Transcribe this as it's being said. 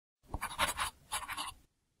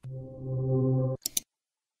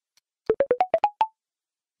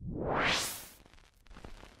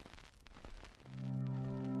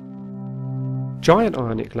Giant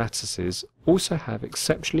ionic lattices also have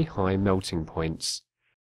exceptionally high melting points.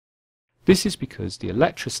 This is because the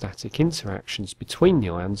electrostatic interactions between the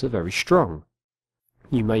ions are very strong.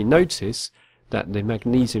 You may notice that the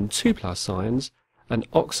magnesium 2+ ions and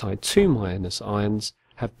oxide 2- ions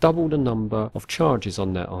have double the number of charges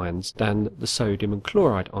on their ions than the sodium and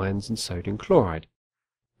chloride ions in sodium chloride,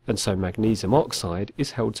 and so magnesium oxide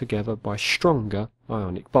is held together by stronger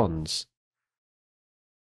ionic bonds.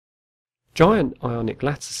 Giant ionic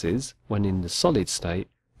lattices, when in the solid state,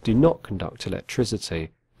 do not conduct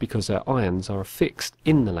electricity because their ions are affixed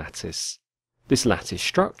in the lattice. This lattice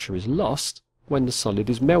structure is lost when the solid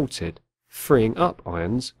is melted, freeing up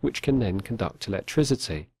ions which can then conduct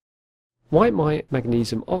electricity. Why might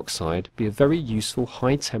magnesium oxide be a very useful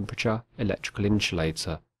high-temperature electrical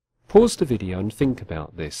insulator? Pause the video and think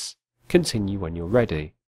about this. Continue when you're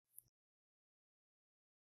ready.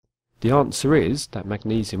 The answer is that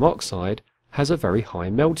magnesium oxide has a very high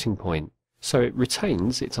melting point, so it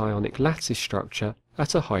retains its ionic lattice structure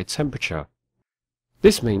at a high temperature.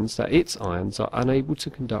 This means that its ions are unable to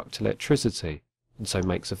conduct electricity, and so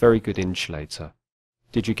makes a very good insulator.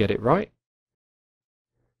 Did you get it right?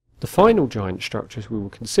 The final giant structures we will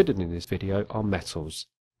consider in this video are metals.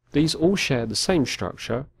 These all share the same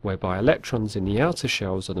structure, whereby electrons in the outer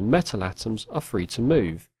shells of the metal atoms are free to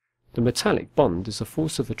move. The metallic bond is a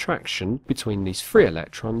force of attraction between these free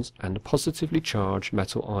electrons and the positively charged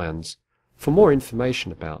metal ions. For more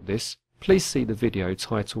information about this, please see the video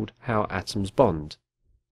titled How Atoms Bond.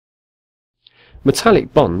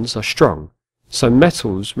 Metallic bonds are strong, so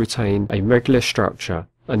metals retain a regular structure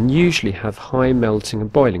and usually have high melting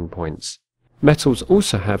and boiling points. Metals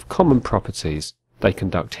also have common properties. They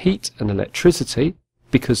conduct heat and electricity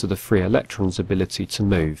because of the free electrons' ability to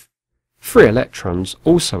move. Free electrons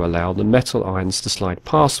also allow the metal ions to slide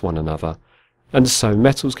past one another, and so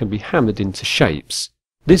metals can be hammered into shapes.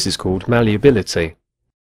 This is called malleability.